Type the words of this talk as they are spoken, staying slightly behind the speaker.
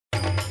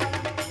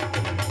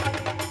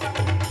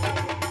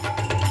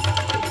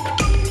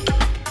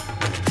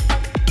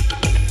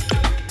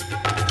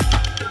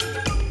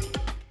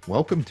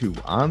Welcome to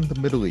On the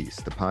Middle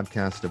East, the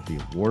podcast of the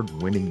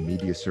award-winning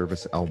media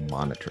service Al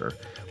Monitor,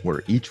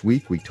 where each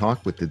week we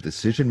talk with the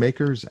decision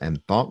makers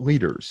and thought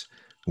leaders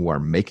who are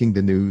making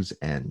the news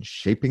and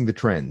shaping the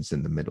trends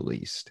in the Middle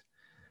East.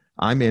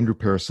 I'm Andrew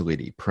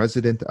Parasiliti,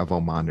 president of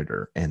Al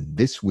Monitor, and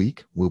this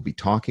week we'll be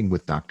talking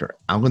with Dr.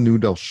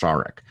 Alanoud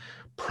El-Sharek,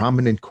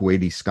 prominent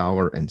Kuwaiti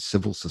scholar and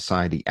civil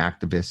society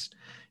activist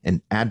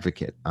and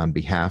advocate on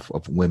behalf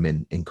of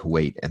women in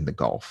Kuwait and the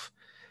Gulf.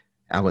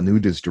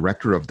 Alanoud is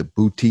director of the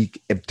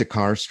boutique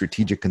Ibtikar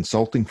strategic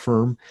consulting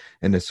firm,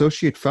 an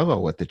associate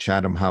fellow at the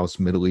Chatham House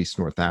Middle East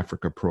North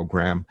Africa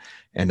program,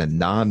 and a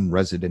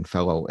non-resident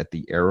fellow at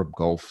the Arab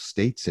Gulf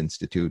States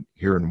Institute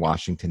here in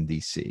Washington,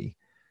 D.C.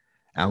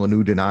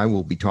 Alanoud and I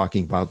will be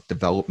talking about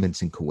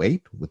developments in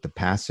Kuwait with the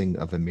passing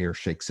of Emir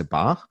Sheikh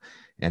Sabah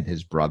and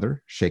his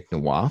brother, Sheikh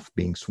Nawaf,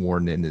 being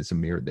sworn in as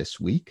Emir this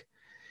week,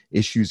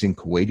 issues in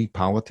Kuwaiti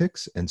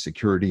politics and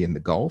security in the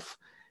Gulf,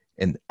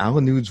 and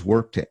Alanoud's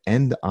work to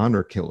end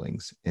honor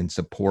killings and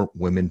support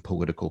women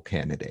political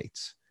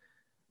candidates.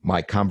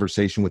 My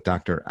conversation with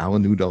Dr.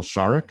 Alanoud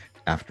El-Sharek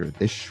after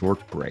this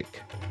short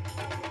break.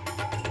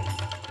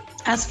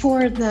 As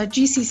for the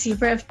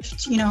GCC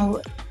rift,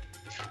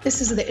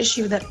 this is the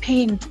issue that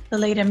pained the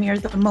late Emir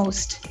the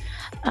most.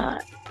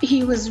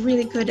 He was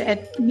really good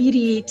at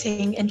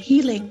mediating and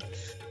healing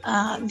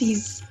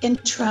these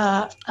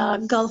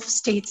intra-Gulf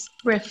states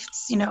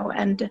rifts,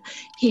 and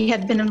he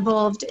had been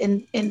involved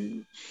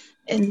in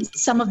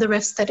some of the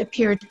rifts that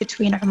appeared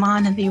between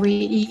Oman and the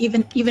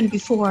UAE, even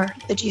before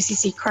the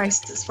GCC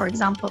crisis, for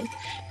example.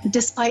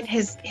 Despite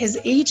his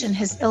age and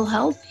his ill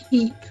health,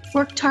 he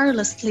worked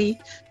tirelessly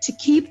to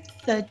keep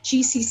the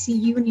GCC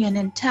union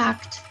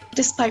intact,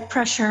 despite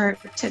pressure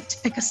to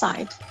pick a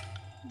side.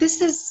 This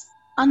is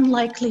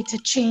unlikely to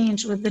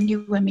change with the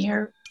new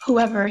Emir,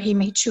 whoever he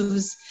may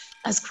choose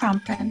as crown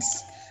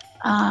prince.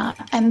 I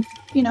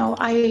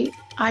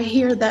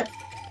hear that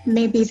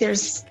maybe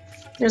there's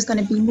going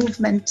to be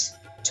movement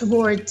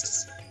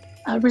towards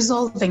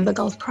resolving the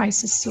Gulf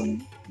crisis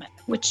soon,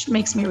 which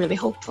makes me really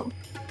hopeful.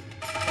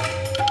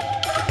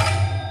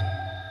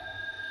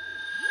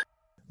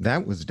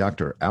 That was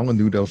Dr.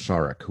 Alanoud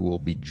El-Sharek, who will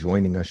be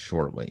joining us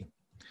shortly.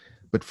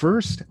 But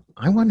first,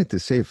 I wanted to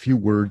say a few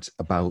words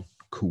about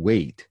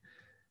Kuwait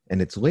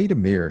and its late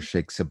Emir,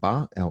 Sheikh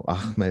Sabah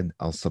Al-Ahmed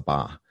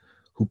Al-Sabah,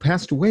 who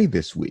passed away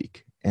this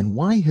week, and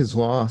why his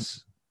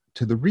loss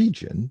to the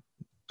region,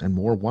 and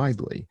more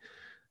widely,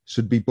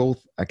 should be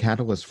both a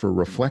catalyst for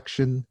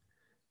reflection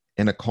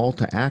and a call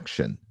to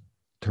action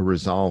to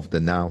resolve the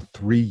now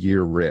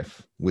 3-year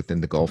rift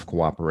within the Gulf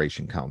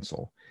Cooperation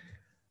Council.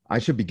 I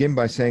should begin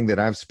by saying that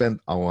I've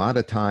spent a lot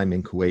of time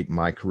in Kuwait in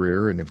my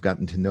career and have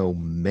gotten to know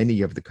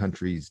many of the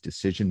country's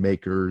decision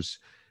makers,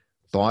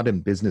 thought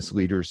and business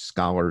leaders,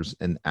 scholars,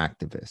 and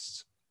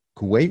activists.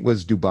 Kuwait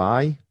was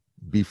Dubai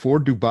before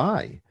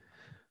Dubai,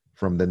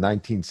 from the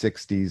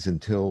 1960s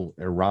until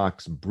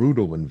Iraq's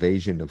brutal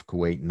invasion of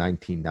Kuwait in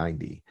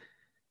 1990.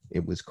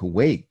 It was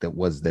Kuwait that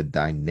was the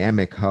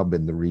dynamic hub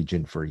in the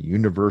region for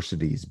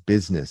universities,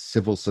 business,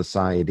 civil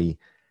society,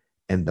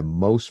 and the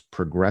most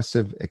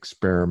progressive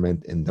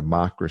experiment in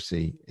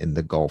democracy in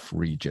the Gulf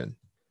region.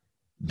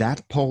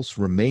 That pulse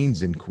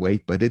remains in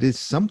Kuwait, but it is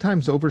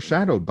sometimes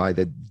overshadowed by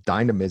the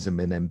dynamism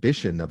and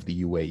ambition of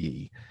the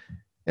UAE.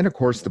 And of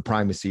course, the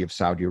primacy of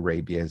Saudi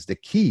Arabia is the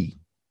key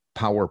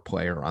power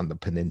player on the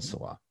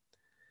peninsula.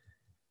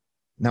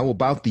 Now,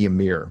 about the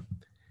Emir,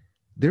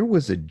 there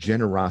was a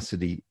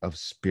generosity of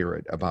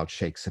spirit about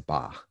Sheikh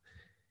Sabah.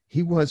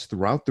 He was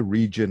throughout the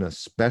region a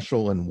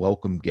special and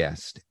welcome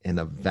guest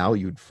and a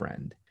valued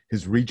friend.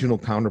 His regional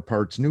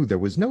counterparts knew there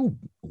was no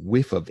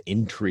whiff of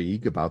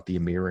intrigue about the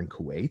Emir in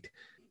Kuwait.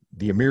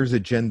 The Emir's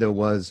agenda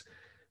was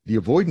the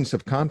avoidance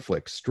of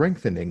conflict,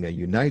 strengthening a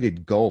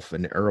united Gulf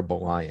and Arab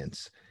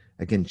alliance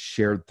against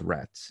shared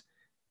threats,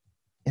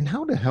 and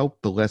how to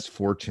help the less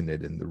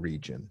fortunate in the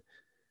region.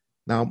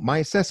 Now, my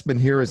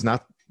assessment here is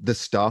not the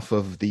stuff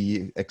of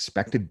the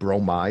expected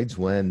bromides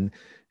when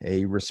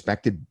a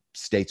respected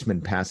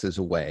statesman passes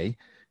away.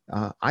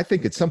 I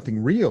think it's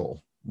something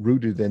real,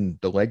 rooted in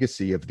the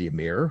legacy of the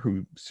Emir,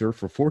 who served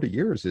for 40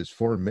 years as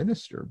foreign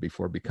minister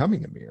before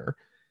becoming Emir.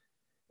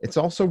 It's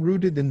also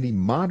rooted in the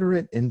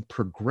moderate and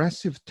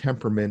progressive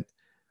temperament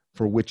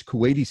for which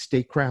Kuwaiti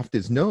statecraft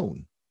is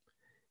known,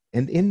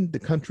 and in the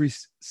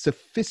country's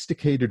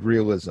sophisticated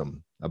realism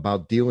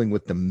about dealing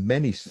with the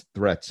many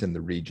threats in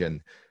the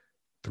region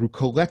through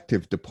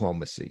collective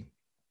diplomacy.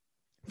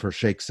 For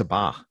Sheikh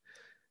Sabah,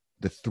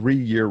 the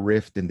 3-year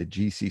rift in the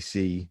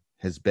GCC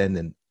has been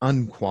an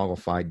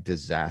unqualified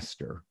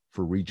disaster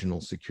for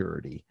regional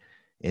security,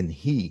 and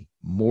he,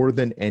 more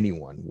than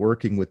anyone,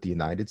 working with the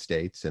United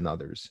States and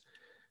others,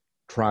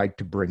 tried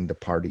to bring the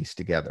parties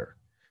together.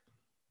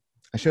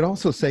 I should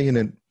also say, in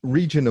a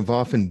region of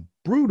often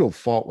brutal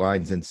fault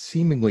lines and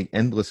seemingly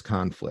endless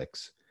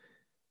conflicts,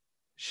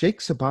 Sheikh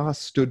Sabah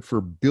stood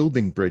for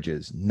building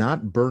bridges,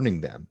 not burning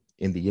them,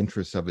 in the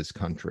interests of his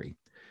country.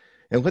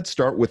 And let's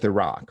start with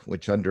Iraq,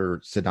 which under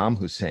Saddam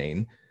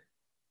Hussein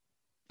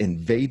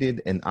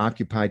invaded and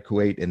occupied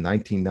Kuwait in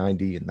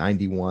 1990 and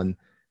 91,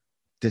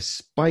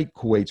 despite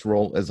Kuwait's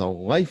role as a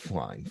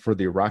lifeline for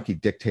the Iraqi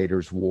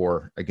dictator's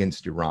war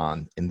against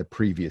Iran in the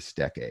previous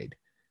decade.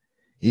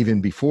 Even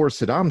before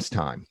Saddam's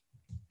time,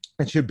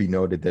 it should be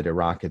noted that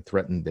Iraq had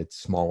threatened its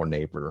smaller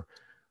neighbor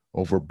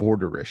over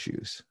border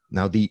issues.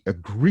 Now, the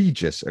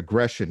egregious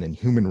aggression and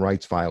human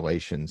rights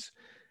violations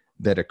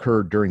that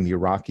occurred during the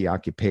Iraqi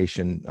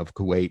occupation of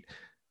Kuwait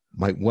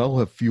might well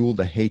have fueled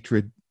a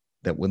hatred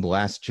that would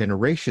last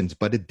generations,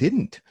 but it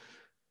didn't.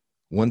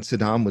 Once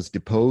Saddam was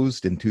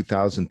deposed in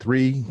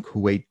 2003,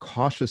 Kuwait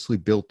cautiously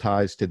built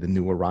ties to the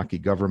new Iraqi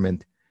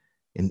government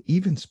and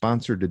even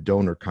sponsored a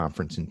donor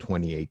conference in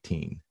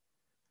 2018.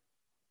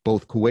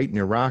 Both Kuwait and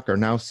Iraq are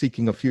now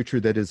seeking a future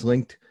that is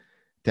linked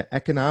to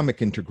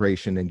economic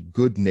integration and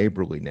good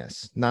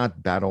neighborliness,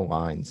 not battle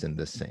lines in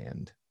the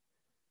sand.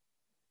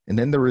 And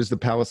then there is the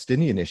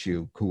Palestinian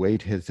issue.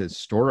 Kuwait has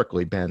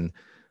historically been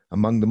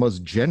among the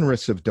most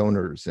generous of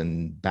donors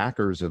and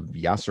backers of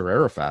Yasser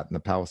Arafat and the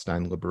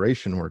Palestine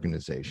Liberation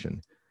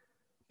Organization.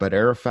 But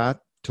Arafat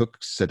took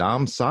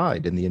Saddam's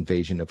side in the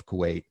invasion of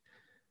Kuwait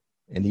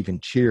and even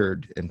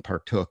cheered and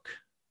partook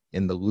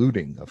in the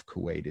looting of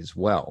Kuwait as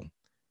well.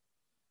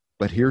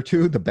 But here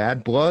too, the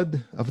bad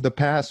blood of the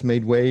past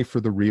made way for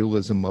the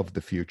realism of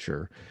the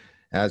future.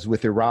 As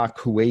with Iraq,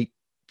 Kuwait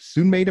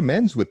soon made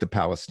amends with the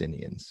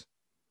Palestinians.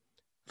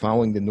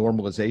 Following the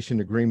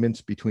normalization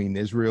agreements between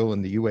Israel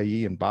and the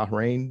UAE and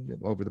Bahrain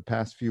over the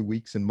past few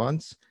weeks and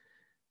months,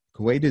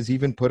 Kuwait has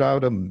even put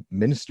out a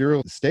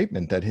ministerial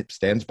statement that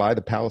stands by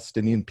the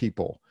Palestinian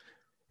people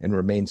and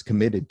remains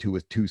committed to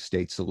a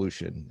two-state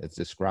solution, as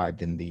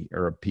described in the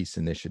Arab Peace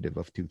Initiative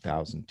of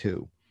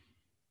 2002.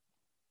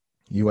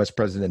 U.S.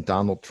 President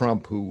Donald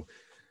Trump, who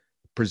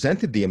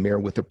presented the emir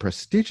with a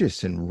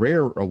prestigious and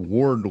rare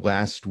award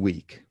last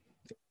week,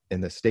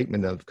 in a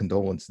statement of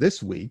condolence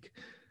this week,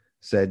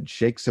 said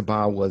Sheikh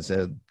Sabah was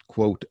a,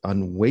 quote,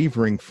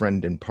 unwavering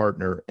friend and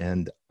partner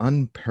and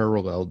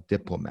unparalleled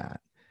diplomat,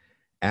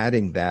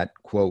 adding that,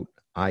 quote,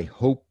 I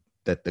hope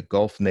that the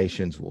Gulf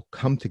nations will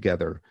come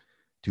together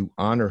to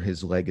honor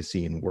his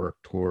legacy and work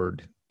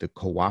toward the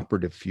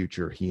cooperative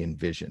future he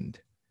envisioned.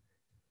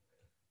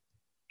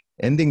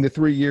 Ending the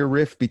 3-year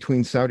rift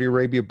between Saudi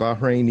Arabia,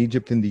 Bahrain,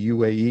 Egypt, and the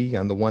UAE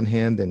on the one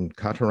hand and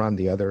Qatar on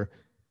the other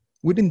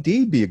would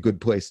indeed be a good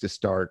place to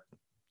start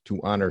to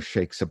honor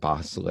Sheikh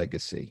Sabah's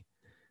legacy.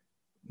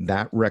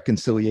 That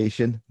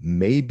reconciliation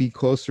may be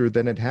closer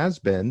than it has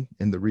been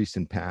in the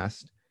recent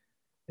past.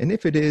 And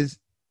if it is,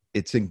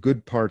 it's in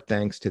good part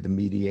thanks to the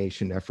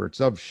mediation efforts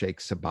of Sheikh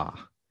Sabah.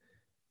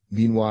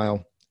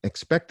 Meanwhile,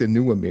 expect the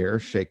new emir,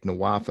 Sheikh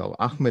Nawaf Al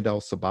Ahmed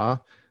Al Sabah,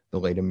 the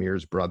late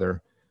emir's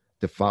brother,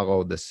 to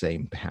follow the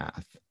same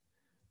path.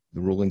 The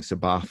ruling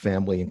Sabah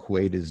family in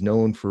Kuwait is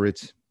known for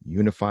its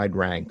unified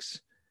ranks.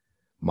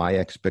 My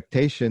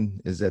expectation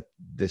is that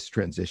this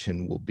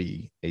transition will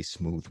be a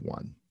smooth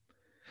one.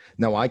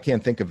 Now, I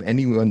can't think of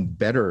anyone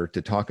better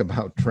to talk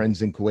about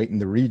trends in Kuwait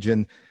and the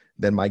region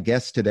than my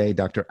guest today,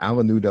 Dr.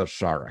 Alanoud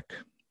El-Sharrak.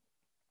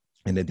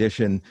 In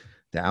addition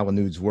to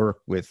Alanoud's work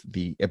with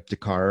the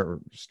Ibtikar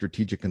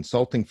strategic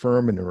consulting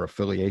firm and her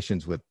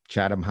affiliations with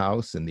Chatham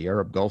House and the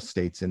Arab Gulf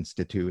States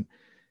Institute,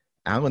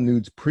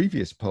 Alanoud's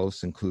previous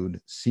posts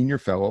include Senior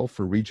Fellow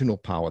for Regional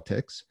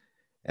Politics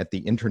at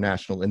the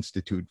International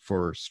Institute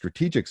for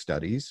Strategic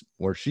Studies,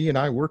 where she and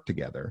I work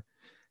together,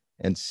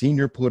 and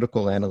Senior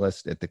Political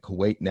Analyst at the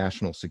Kuwait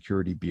National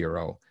Security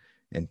Bureau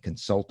and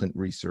Consultant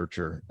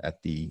Researcher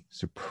at the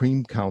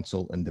Supreme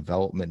Council on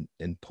Development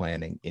and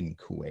Planning in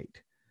Kuwait.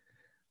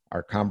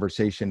 Our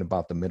conversation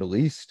about the Middle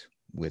East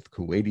with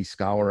Kuwaiti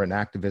scholar and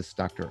activist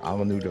Dr.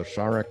 Alanoud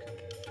El-Sharrak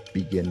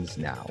begins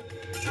now.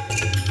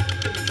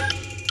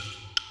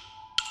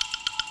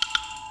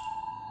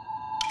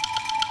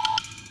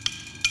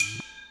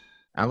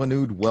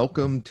 Alanoud,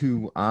 welcome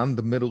to On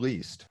the Middle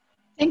East.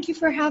 Thank you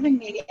for having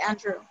me,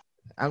 Andrew.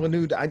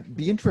 Alanoud, I'd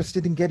be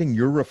interested in getting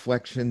your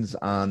reflections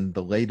on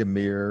the late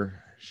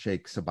Emir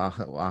Sheikh Sabah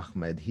Al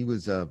Ahmed. He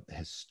was a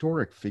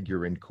historic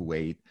figure in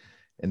Kuwait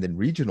and in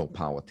regional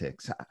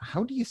politics.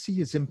 How do you see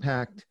his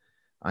impact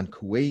on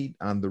Kuwait,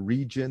 on the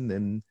region,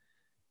 and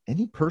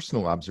any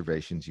personal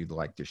observations you'd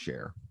like to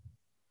share?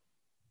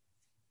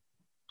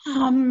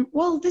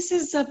 Well, this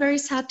is a very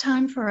sad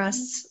time for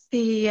us.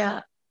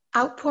 The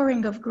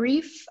outpouring of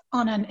grief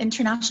on an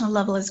international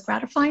level is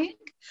gratifying,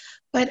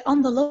 but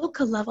on the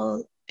local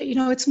level,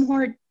 it's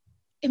more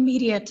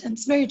immediate and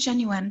it's very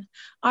genuine.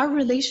 Our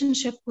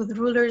relationship with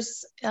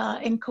rulers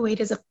in Kuwait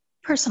is a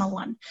personal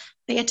one.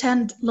 They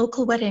attend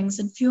local weddings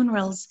and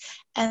funerals,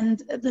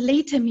 and the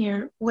late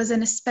Emir was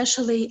an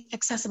especially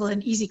accessible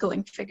and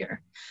easygoing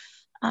figure.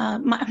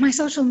 My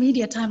social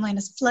media timeline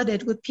is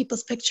flooded with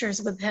people's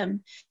pictures with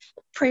him,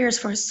 prayers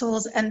for his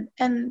souls, and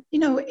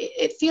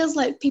it feels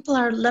like people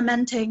are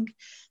lamenting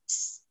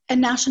a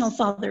national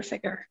father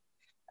figure.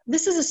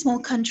 This is a small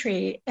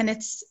country, and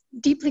it's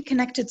deeply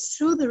connected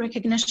through the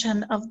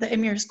recognition of the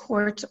Emir's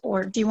court,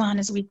 or Diwan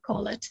as we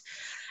call it.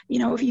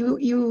 If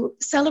you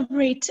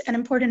celebrate an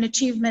important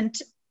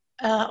achievement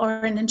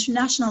or an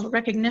international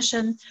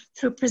recognition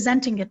through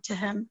presenting it to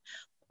him,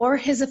 or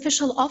his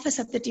official office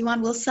at the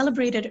Diwan will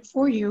celebrate it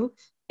for you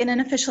in an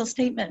official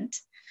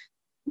statement.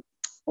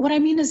 What I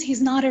mean is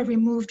he's not a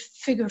removed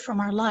figure from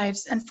our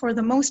lives, and for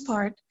the most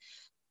part,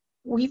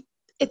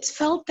 it's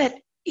felt that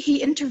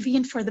he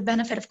intervened for the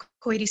benefit of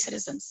Kuwaiti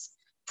citizens.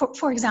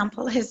 For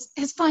example,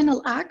 his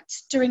final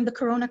act during the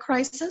Corona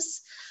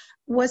crisis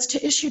was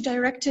to issue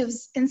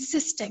directives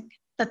insisting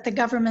that the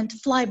government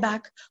fly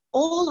back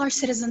all our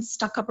citizens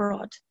stuck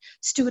abroad,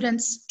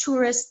 students,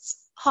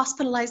 tourists,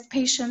 hospitalized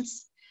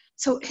patients.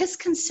 So his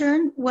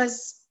concern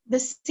was the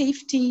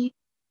safety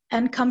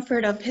and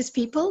comfort of his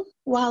people,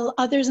 while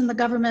others in the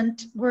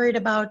government worried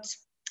about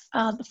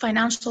the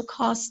financial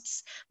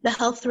costs, the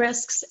health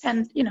risks,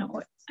 and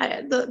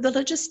the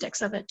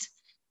logistics of it.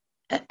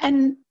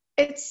 And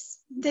it's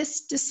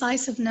this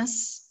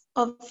decisiveness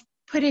of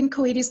putting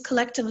Kuwaitis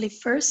collectively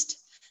first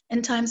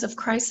in times of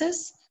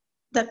crisis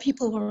that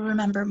people will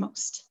remember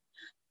most.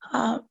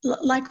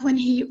 Like when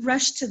he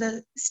rushed to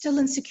the still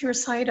insecure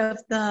site of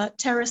the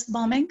terrorist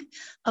bombing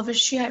of a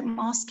Shiite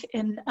mosque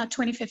in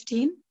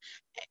 2015,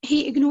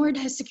 he ignored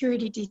his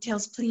security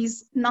details,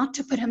 pleas, not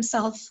to put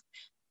himself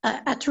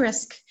at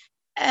risk.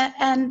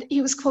 And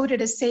he was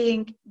quoted as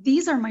saying,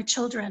 "These are my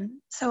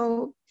children."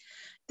 So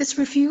this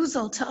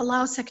refusal to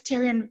allow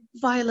sectarian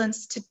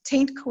violence to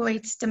taint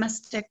Kuwait's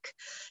domestic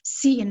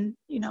scene,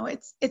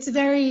 it's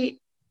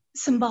very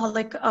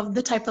symbolic of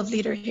the type of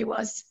leader he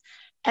was.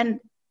 And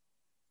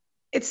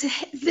it's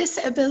this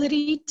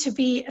ability to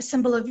be a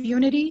symbol of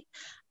unity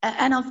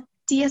and of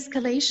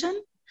de-escalation,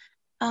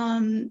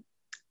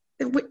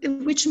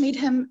 which made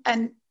him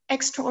an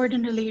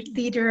extraordinary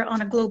leader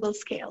on a global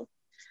scale.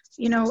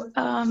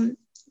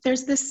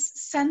 There's this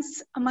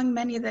sense among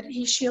many that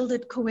he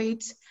shielded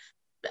Kuwait,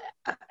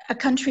 a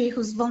country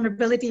whose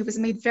vulnerability was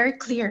made very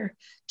clear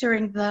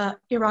during the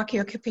Iraqi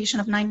occupation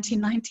of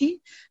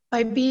 1990,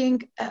 by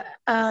being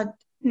an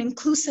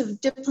inclusive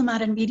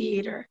diplomat and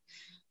mediator.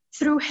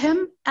 Through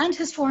him and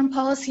his foreign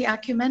policy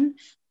acumen,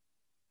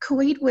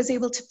 Kuwait was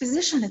able to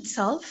position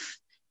itself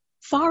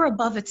far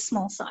above its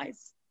small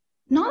size,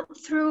 not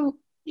through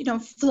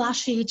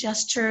flashy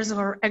gestures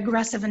or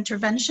aggressive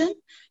intervention,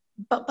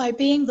 but by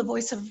being the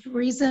voice of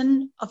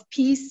reason, of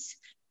peace,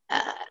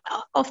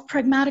 of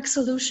pragmatic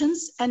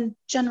solutions and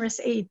generous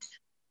aid.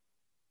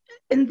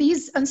 In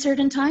these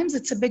uncertain times,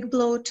 it's a big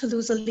blow to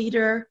lose a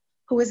leader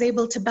who was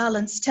able to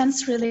balance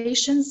tense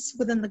relations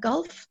within the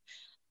Gulf,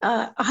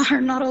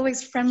 are not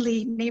always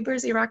friendly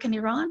neighbors, Iraq and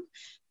Iran,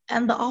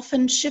 and the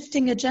often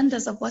shifting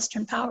agendas of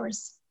Western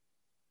powers.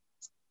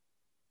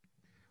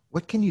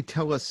 What can you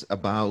tell us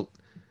about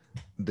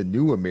the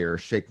new Emir,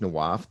 Sheikh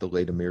Nawaf, the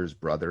late Emir's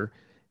brother,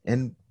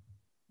 and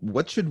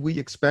what should we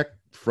expect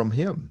from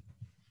him?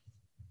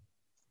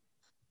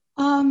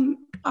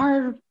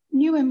 Our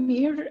new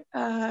Emir,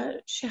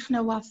 Sheikh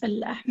Nawaf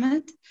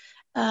Al-Ahmed,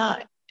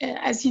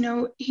 as you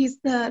know, he's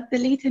the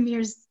late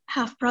Emir's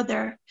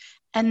half-brother.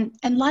 And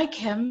like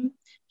him,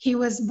 he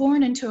was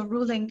born into a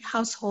ruling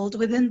household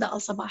within the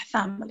Al-Sabah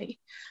family.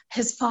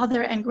 His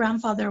father and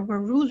grandfather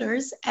were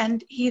rulers,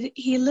 and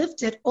he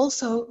lived it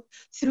also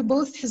through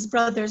both his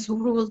brothers who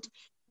ruled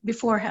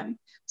before him.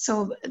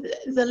 So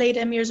the late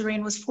Emir's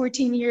reign was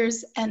 14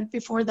 years, and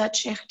before that,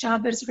 Sheikh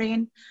Jabir's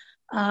reign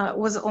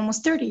was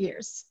almost 30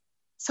 years.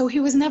 So he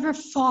was never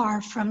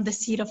far from the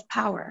seat of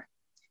power.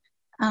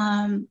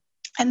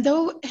 And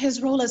though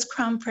his role as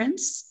crown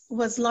prince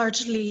was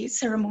largely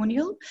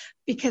ceremonial,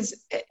 because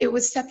it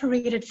was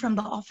separated from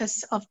the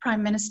office of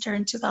prime minister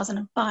in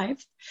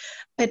 2005,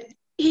 but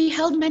he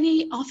held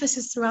many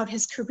offices throughout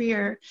his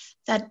career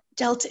that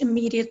dealt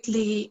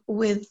immediately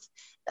with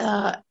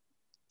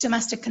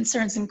domestic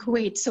concerns in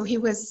Kuwait. So he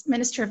was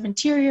Minister of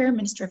Interior,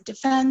 Minister of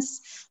Defense,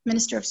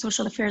 Minister of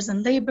Social Affairs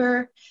and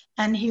Labor,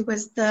 and he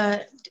was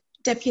the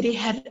deputy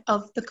head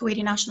of the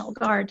Kuwaiti National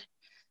Guard.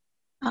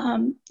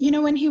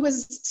 When he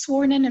was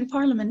sworn in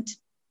Parliament,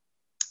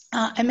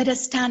 amid a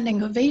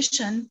standing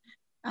ovation,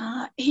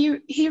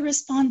 he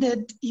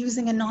responded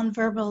using a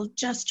nonverbal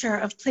gesture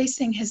of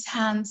placing his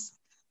hands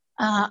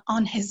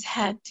on his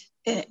head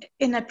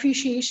in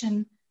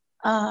appreciation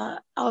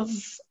of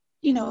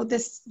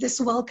this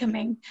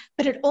welcoming.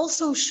 But it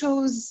also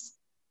shows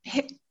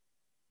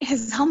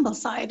his humble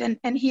side,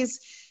 and he's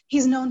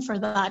known for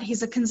that.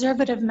 He's a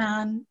conservative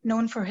man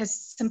known for his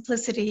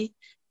simplicity,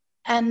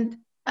 and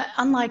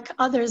unlike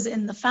others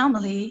in the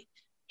family,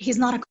 he's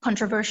not a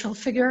controversial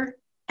figure,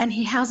 and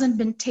he hasn't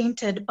been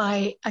tainted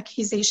by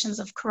accusations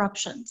of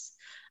corruptions,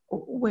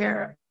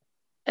 where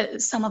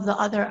some of the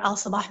other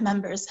Al-Sabah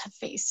members have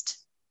faced.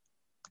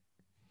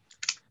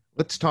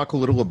 Let's talk a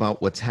little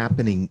about what's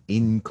happening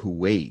in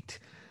Kuwait.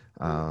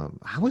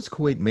 How is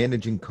Kuwait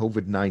managing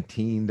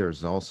COVID-19?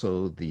 There's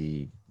also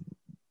the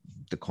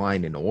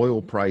decline in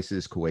oil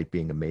prices, Kuwait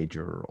being a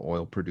major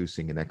oil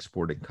producing and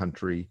exporting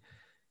country,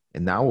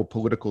 and now a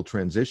political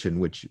transition,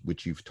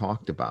 which you've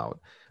talked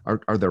about.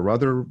 Are there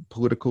other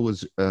political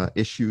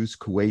issues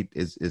Kuwait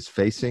is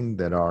facing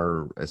that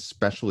are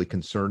especially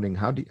concerning?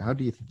 How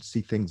do you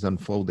see things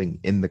unfolding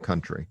in the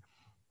country?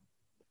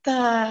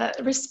 The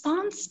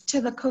response to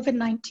the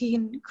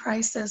COVID-19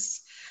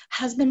 crisis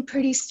has been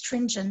pretty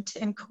stringent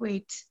in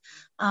Kuwait.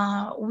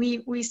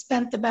 We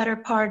spent the better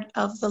part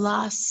of the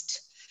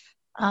last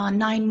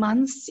 9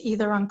 months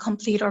either on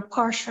complete or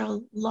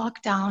partial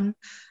lockdown.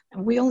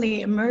 And we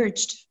only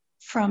emerged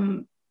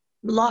from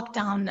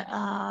lockdown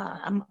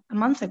a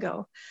month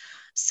ago.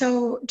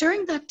 So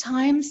during that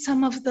time,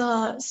 some of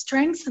the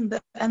strengths and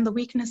the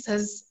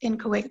weaknesses in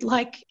Kuwait,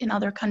 like in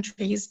other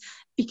countries,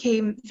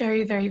 became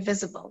very, very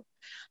visible.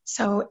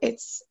 So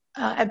its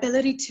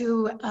ability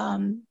to,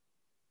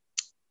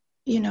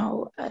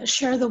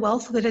 share the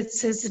wealth with its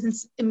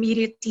citizens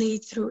immediately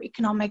through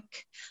economic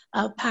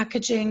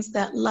packagings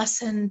that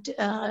lessened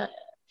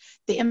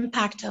the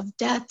impact of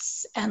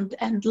debts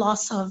and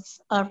loss of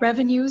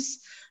revenues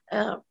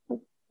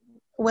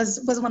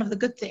was one of the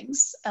good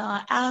things,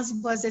 as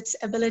was its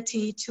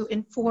ability to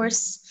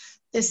enforce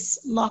this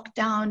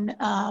lockdown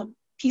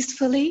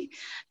peacefully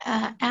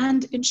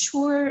and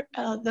ensure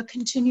the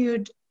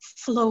continued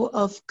flow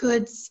of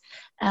goods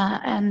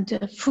and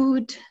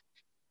food,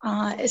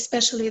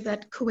 especially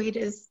that Kuwait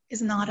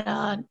is not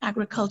an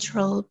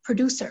agricultural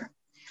producer.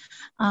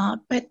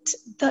 But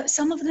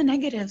some of the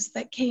negatives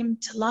that came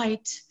to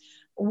light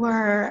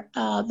were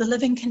the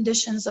living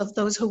conditions of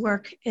those who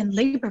work in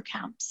labor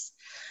camps,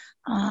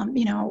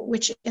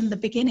 which in the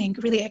beginning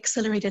really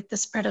accelerated the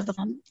spread of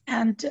them.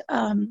 And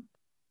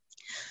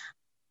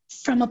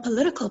from a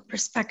political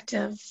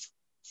perspective,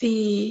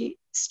 the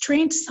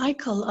strained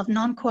cycle of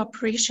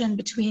non-cooperation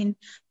between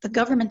the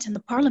government and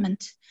the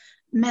parliament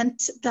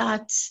meant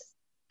that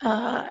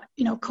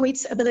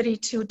Kuwait's ability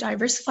to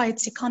diversify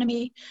its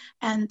economy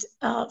and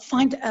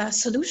find a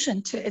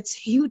solution to its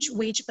huge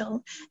wage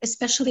bill,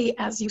 especially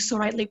as you so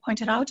rightly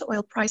pointed out,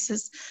 oil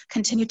prices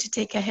continue to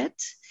take a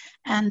hit,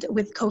 and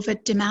with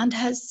COVID, demand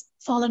has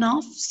fallen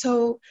off.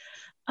 So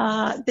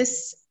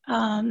this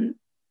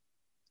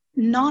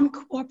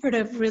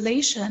non-cooperative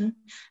relation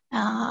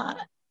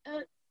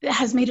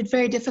has made it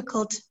very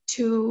difficult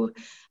to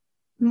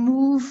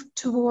move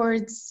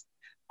towards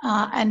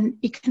an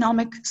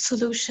economic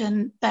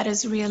solution that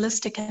is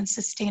realistic and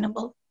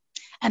sustainable.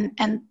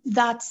 And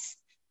that's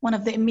one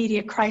of the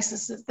immediate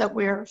crises that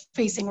we're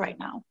facing right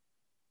now.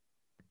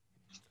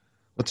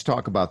 Let's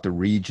talk about the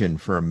region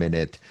for a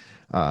minute.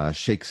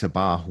 Sheikh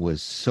Sabah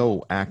was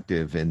so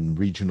active in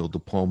regional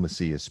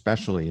diplomacy,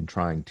 especially in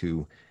trying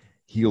to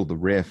heal the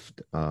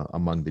rift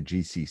among the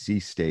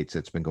GCC states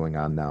that's been going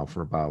on now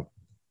for about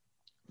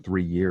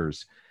 3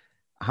 years.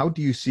 How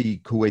do you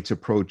see Kuwait's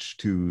approach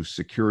to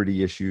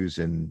security issues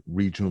and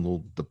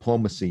regional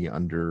diplomacy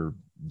under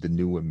the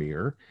new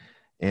emir?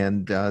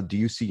 And do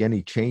you see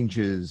any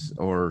changes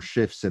or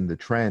shifts in the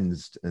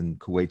trends in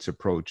Kuwait's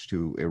approach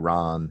to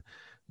Iran,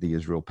 the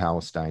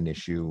Israel-Palestine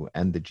issue,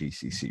 and the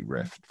GCC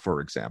rift,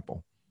 for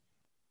example?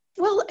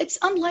 Well, it's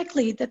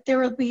unlikely that there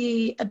will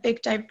be a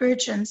big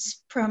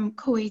divergence from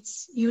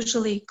Kuwait's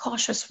usually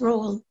cautious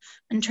role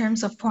in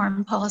terms of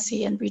foreign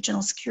policy and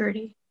regional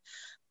security.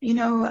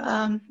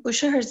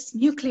 Bushehr's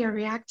nuclear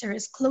reactor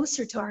is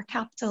closer to our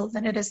capital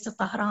than it is to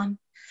Tehran.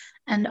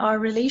 And our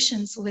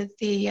relations with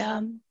the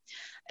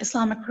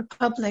Islamic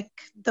Republic,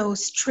 though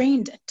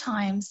strained at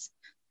times,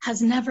 has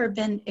never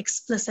been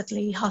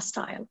explicitly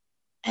hostile.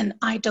 And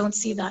I don't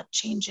see that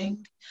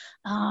changing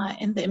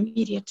in the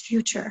immediate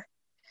future.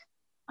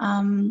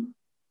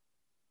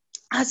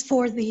 As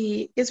for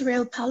the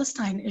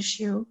Israel-Palestine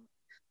issue,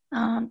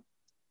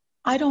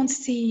 I don't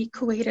see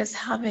Kuwait as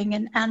having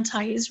an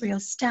anti-Israel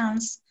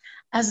stance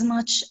as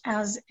much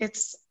as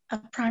it's a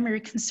primary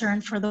concern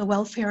for the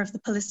welfare of the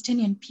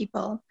Palestinian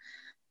people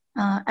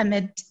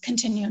amid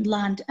continued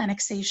land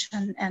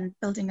annexation and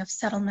building of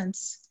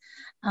settlements.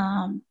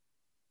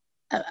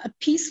 A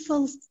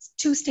peaceful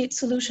two-state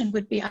solution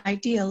would be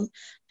ideal,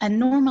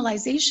 and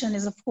normalization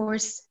is, of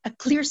course, a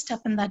clear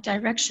step in that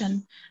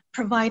direction,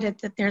 provided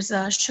that there's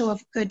a show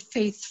of good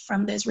faith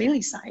from the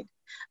Israeli side.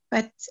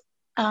 But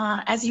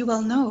as you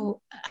well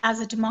know, as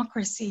a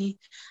democracy,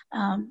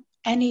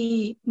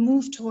 any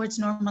move towards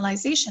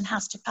normalization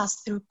has to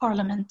pass through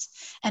parliament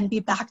and be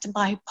backed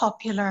by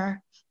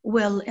popular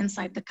will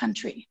inside the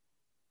country.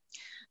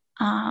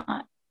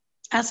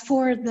 As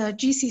for the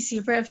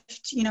GCC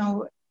rift,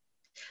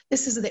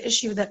 this is the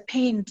issue that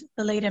pained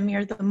the late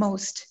emir the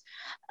most.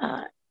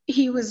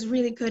 He was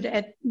really good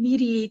at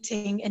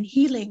mediating and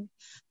healing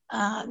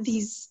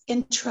these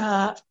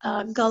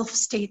intra-Gulf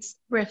states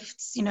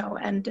rifts,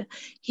 and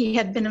he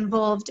had been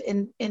involved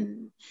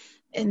in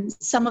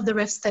some of the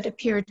rifts that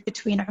appeared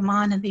between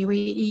Oman and the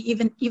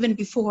UAE, even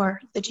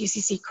before the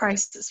GCC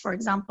crisis, for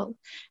example.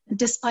 And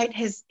despite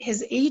his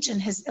age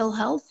and his ill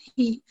health,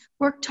 he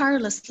worked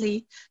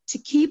tirelessly to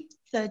keep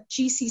the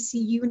GCC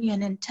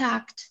union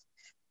intact,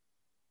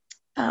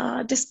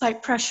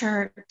 despite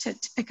pressure to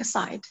pick a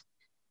side.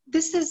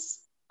 This is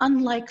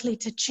unlikely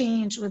to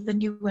change with the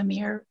new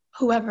emir,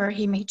 whoever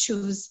he may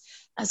choose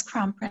as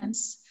crown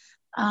prince.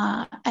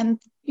 And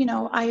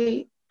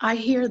I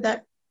hear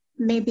that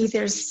maybe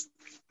there's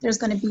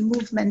going to be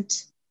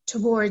movement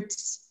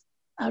towards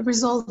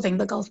resolving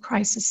the Gulf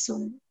crisis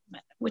soon,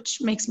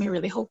 which makes me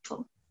really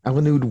hopeful.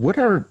 Alanud, what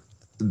are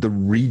the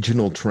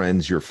regional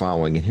trends you're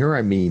following? And here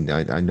I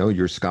know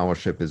your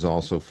scholarship is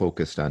also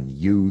focused on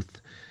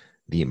youth,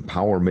 the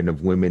empowerment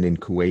of women in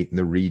Kuwait and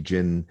the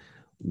region.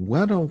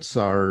 What else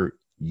are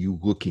you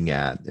looking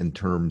at in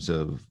terms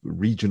of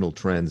regional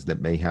trends that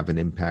may have an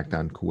impact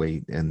on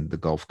Kuwait and the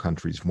Gulf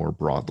countries more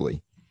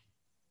broadly?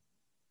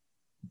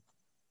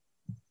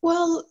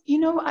 Well,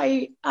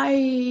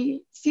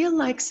 I feel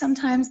like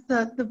sometimes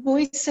the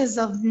voices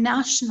of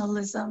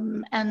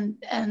nationalism and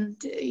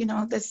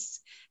this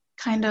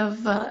kind of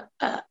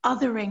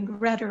othering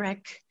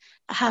rhetoric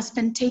has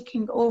been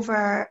taking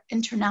over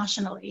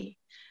internationally,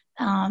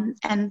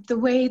 and the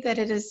way that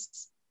it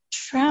is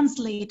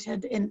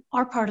translated in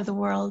our part of the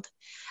world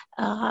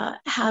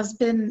has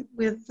been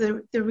with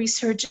the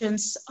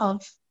resurgence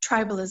of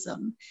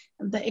tribalism,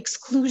 the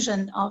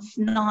exclusion of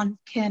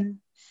non-kin,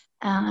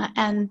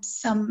 and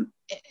some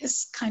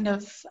is kind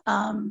of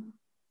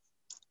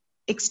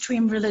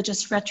extreme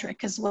religious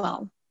rhetoric as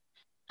well.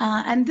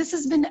 And this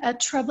has been a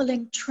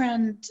troubling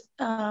trend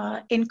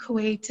in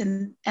Kuwait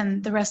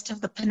and the rest of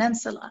the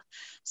peninsula.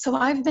 So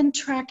I've been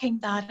tracking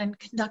that and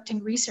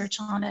conducting research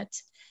on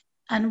it.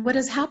 And what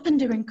has happened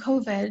during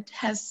COVID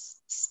has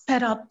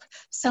sped up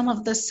some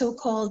of the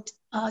so-called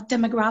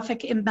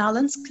demographic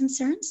imbalance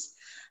concerns.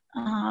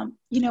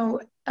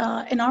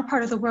 In our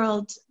part of the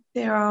world,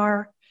 there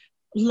are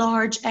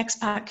large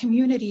expat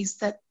communities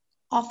that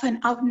often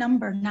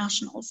outnumber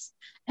nationals.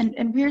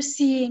 And we're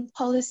seeing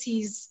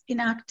policies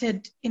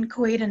enacted in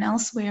Kuwait and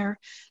elsewhere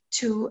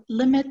to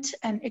limit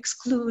and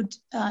exclude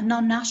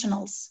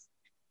non-nationals.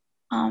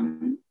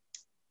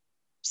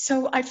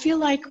 So I feel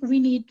like we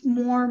need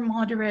more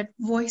moderate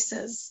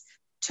voices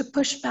to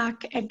push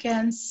back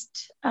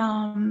against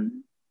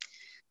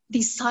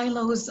these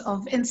silos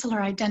of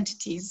insular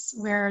identities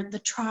where the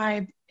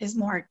tribe is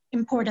more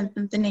important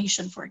than the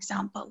nation, for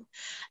example,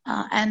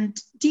 and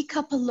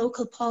decouple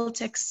local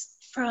politics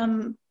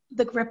from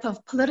the grip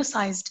of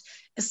politicized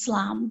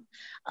Islam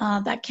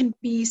that can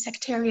be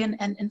sectarian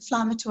and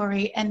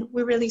inflammatory. And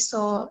we really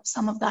saw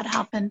some of that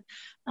happen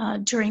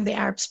during the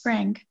Arab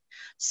Spring.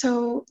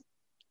 So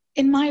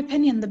in my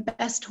opinion, the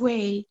best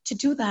way to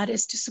do that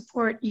is to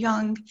support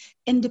young,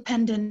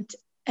 independent,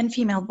 and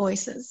female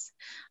voices.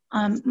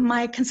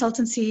 My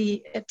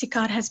consultancy,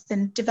 TICAD, has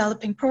been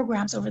developing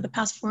programs over the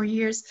past 4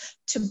 years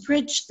to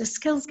bridge the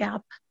skills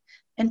gap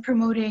in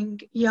promoting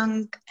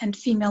young and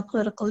female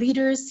political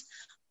leaders,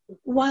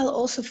 while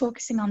also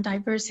focusing on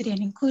diversity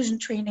and inclusion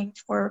training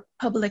for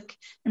public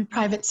and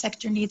private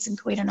sector needs in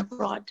Kuwait and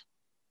abroad.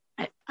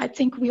 I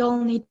think we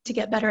all need to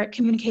get better at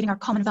communicating our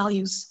common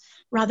values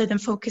rather than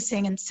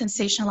focusing and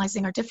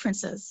sensationalizing our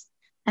differences.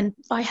 And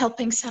by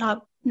helping set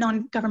up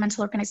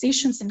non-governmental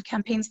organizations and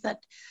campaigns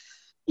that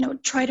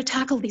try to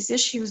tackle these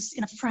issues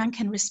in a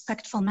frank and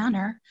respectful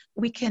manner,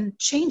 we can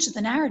change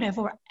the narrative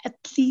or at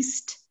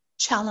least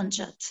challenge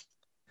it.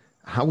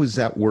 How is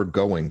that work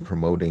going,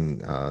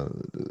 promoting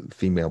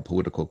female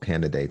political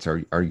candidates?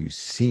 Are you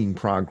seeing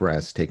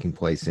progress taking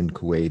place in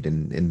Kuwait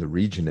and in the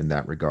region in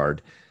that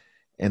regard?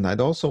 And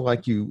I'd also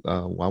like you,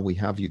 while we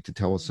have you, to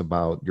tell us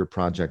about your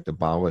project,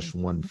 Abolish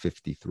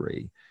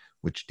 153,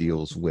 which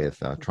deals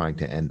with trying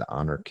to end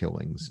honor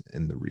killings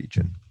in the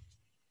region.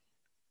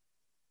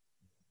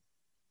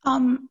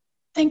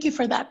 Thank you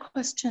for that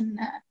question,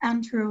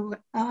 Andrew.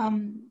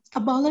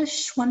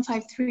 Abolish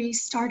 153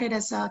 started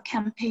as a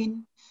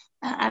campaign,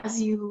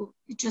 as you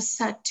just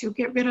said, to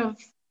get rid of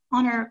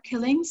honor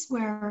killings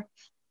where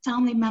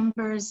family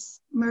members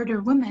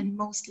murder women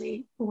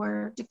mostly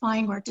for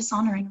defying or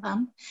dishonoring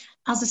them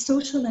as a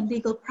social and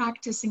legal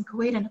practice in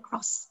Kuwait and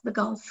across the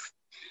Gulf.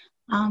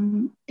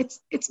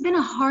 It's been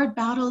a hard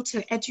battle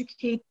to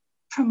educate,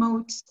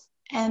 promote,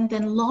 and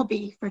then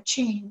lobby for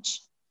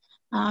change.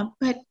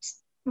 But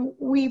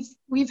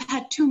we've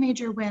had 2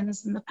 major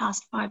wins in the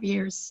past 5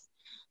 years.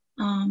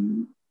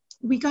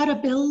 We got a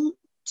bill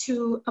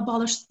to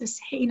abolish this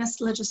heinous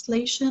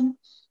legislation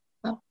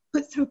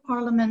put through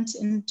Parliament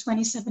in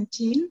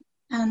 2017.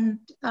 And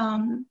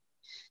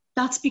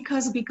that's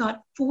because we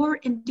got 4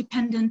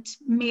 independent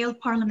male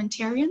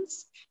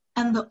parliamentarians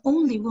and the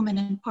only woman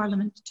in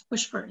Parliament to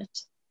push for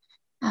it,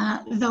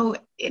 though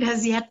it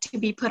has yet to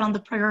be put on the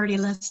priority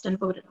list and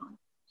voted on.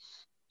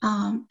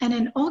 And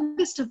in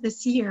August of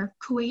this year,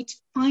 Kuwait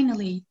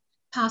finally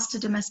passed a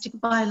domestic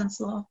violence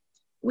law,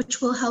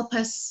 which will help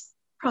us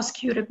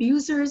prosecute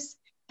abusers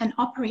and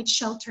operate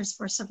shelters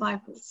for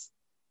survivors.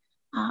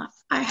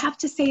 I have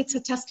to say it's a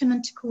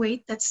testament to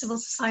Kuwait that civil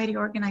society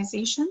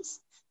organizations,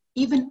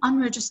 even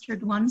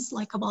unregistered ones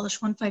like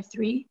Abolish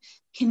 153,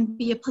 can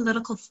be a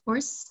political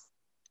force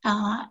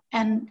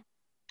and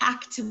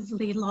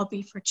actively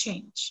lobby for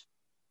change.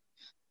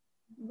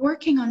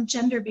 Working on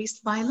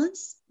gender-based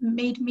violence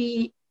made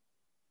me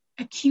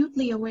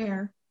acutely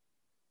aware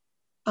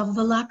of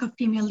the lack of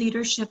female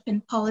leadership in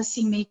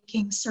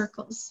policy-making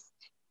circles,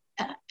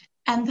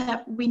 and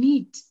that we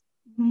need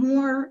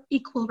more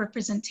equal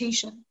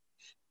representation.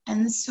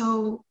 And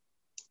so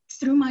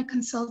through my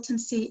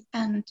consultancy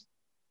and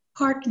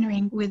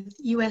partnering with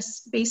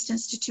US-based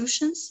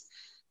institutions,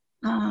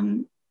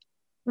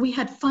 we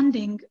had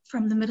funding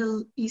from the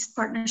Middle East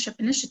Partnership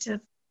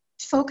Initiative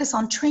to focus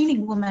on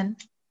training women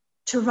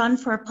to run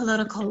for a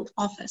political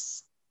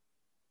office.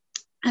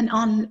 And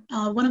on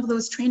one of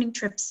those training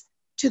trips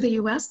to the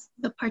US,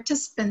 the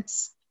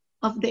participants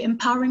of the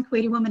Empowering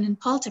Kuwaiti Women in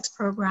Politics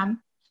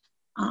program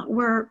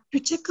were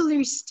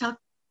particularly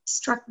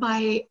struck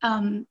by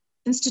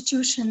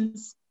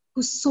institutions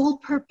whose sole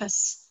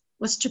purpose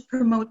was to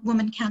promote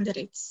women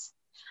candidates.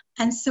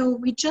 And so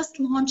we just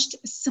launched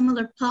a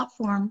similar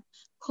platform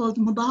called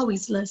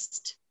Mudawi's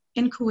List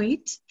in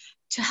Kuwait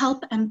to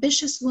help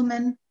ambitious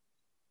women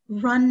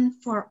run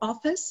for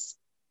office.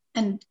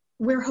 And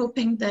we're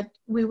hoping that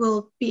we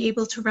will be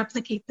able to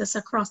replicate this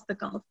across the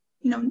Gulf.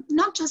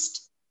 Not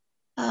just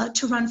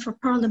to run for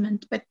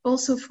parliament, but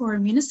also for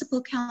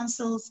municipal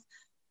councils,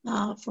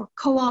 for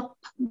co-op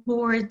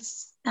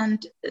boards,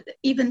 and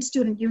even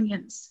student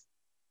unions.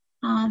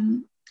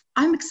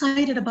 I'm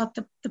excited about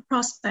the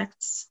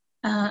prospects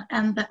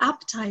and the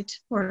appetite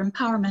for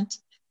empowerment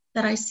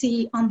that I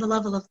see on the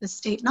level of the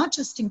state, not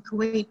just in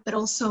Kuwait, but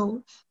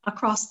also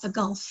across the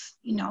Gulf.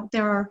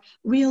 There are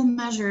real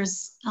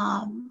measures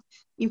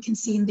you can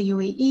see in the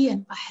UAE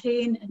and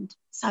Bahrain and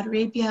Saudi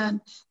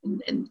Arabia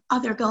and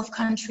other Gulf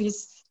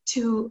countries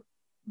to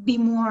be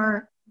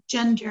more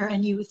gender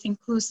and youth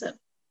inclusive.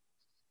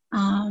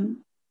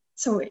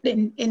 So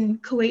in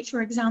Kuwait,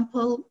 for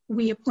example,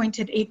 we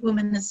appointed 8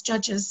 women as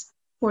judges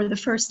for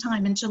the first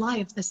time in July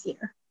of this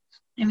year.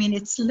 I mean,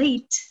 it's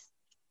late,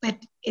 but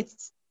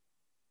it's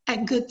a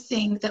good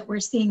thing that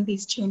we're seeing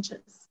these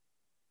changes.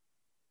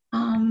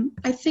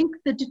 I think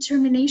the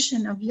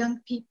determination of young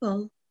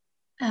people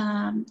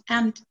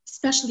and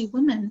especially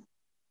women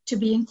to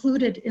be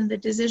included in the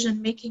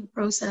decision-making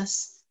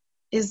process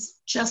is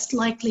just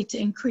likely to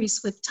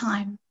increase with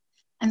time.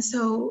 And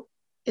so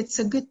it's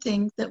a good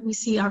thing that we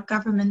see our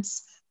governments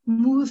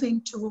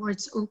moving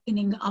towards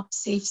opening up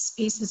safe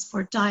spaces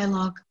for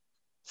dialogue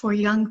for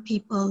young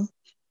people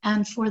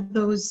and for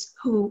those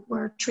who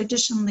were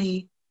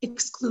traditionally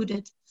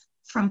excluded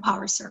from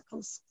power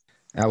circles.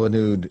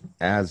 Alanoud,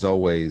 as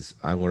always,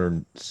 I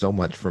learned so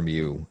much from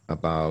you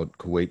about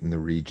Kuwait and the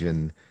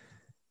region.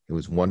 It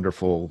was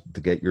wonderful to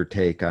get your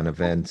take on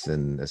events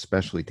and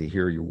especially to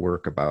hear your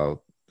work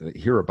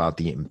hear about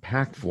the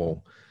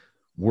impactful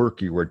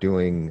work you are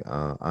doing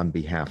on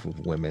behalf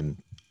of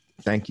women.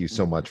 Thank you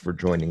so much for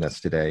joining us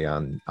today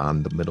on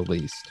the Middle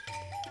East.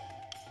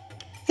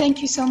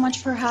 Thank you so much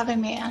for having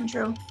me,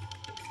 Andrew.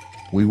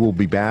 We will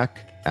be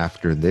back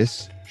after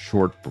this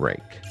short break.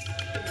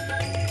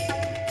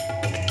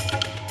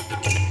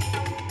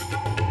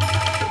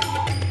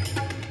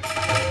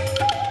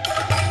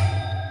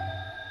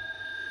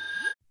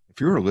 If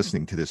you're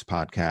listening to this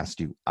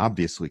podcast, you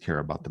obviously care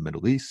about the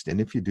Middle East,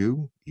 and if you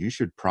do, you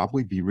should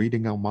probably be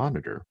reading Al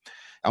Monitor.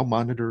 Al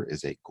Monitor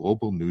is a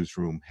global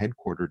newsroom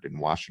headquartered in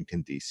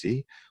Washington,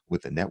 D.C.,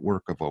 with a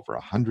network of over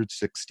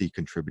 160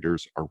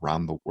 contributors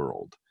around the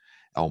world.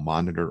 Al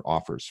Monitor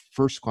offers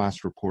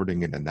first-class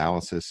reporting and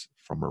analysis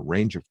from a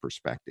range of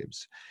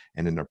perspectives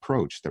and an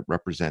approach that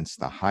represents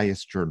the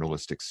highest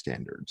journalistic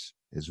standards,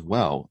 as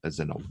well as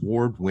an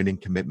award-winning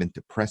commitment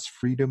to press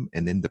freedom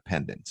and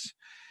independence.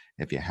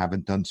 If you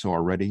haven't done so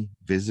already,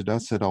 visit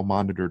us at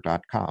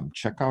almonitor.com,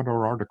 check out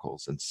our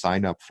articles, and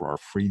sign up for our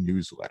free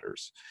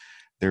newsletters.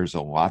 There's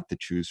a lot to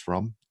choose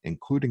from,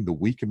 including the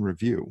Week in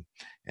Review,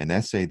 an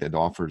essay that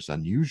offers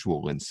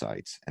unusual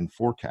insights and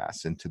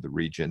forecasts into the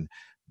region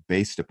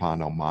based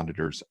upon Al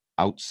Monitor's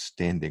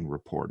outstanding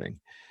reporting.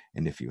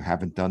 And if you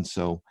haven't done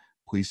so,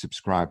 please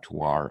subscribe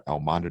to our Al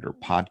Monitor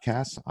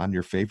podcast on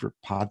your favorite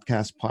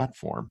podcast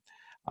platform.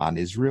 On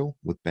Israel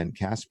with Ben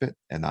Caspit,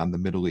 and on the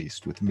Middle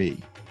East with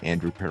me,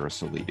 Andrew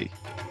Parasolidi.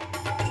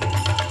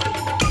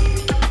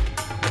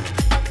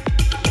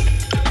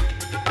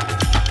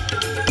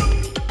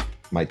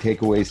 My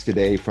takeaways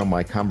today from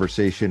my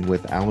conversation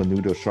with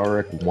Alanoud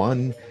El-Sharek: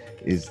 one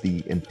is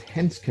the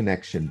intense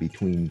connection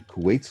between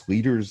Kuwait's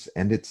leaders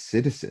and its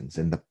citizens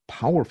and the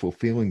powerful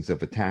feelings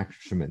of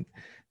attachment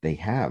they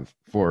have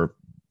for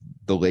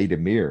the late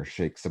Emir,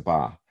 Sheikh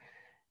Sabah,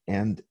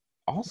 and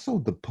also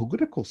the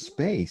political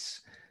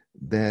space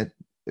that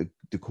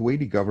the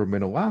Kuwaiti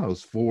government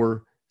allows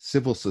for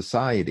civil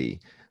society,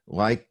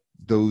 like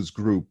those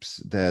groups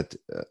that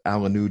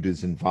Alanoud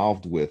is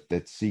involved with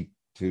that seek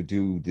to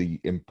do the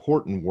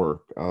important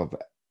work of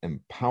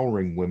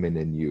empowering women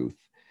and youth,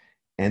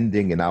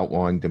 ending and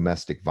outlawing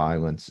domestic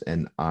violence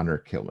and honor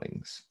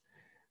killings.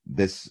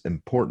 This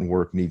important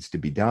work needs to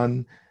be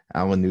done.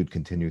 Alanoud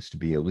continues to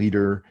be a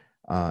leader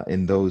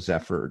in those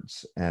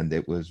efforts, and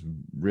it was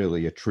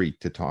really a treat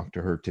to talk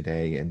to her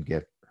today and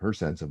get her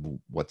sense of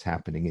what's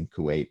happening in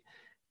Kuwait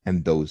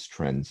and those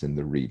trends in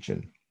the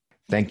region.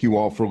 Thank you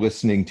all for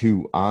listening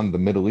to On the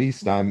Middle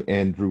East. I'm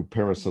Andrew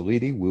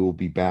Parasolidi. We will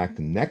be back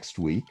next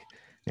week.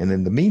 And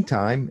in the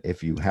meantime,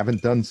 if you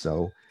haven't done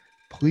so,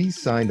 please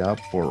sign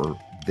up for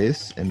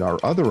this and our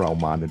other Al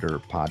Monitor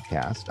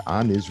podcast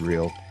on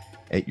Israel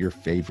at your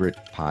favorite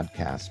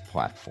podcast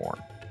platform.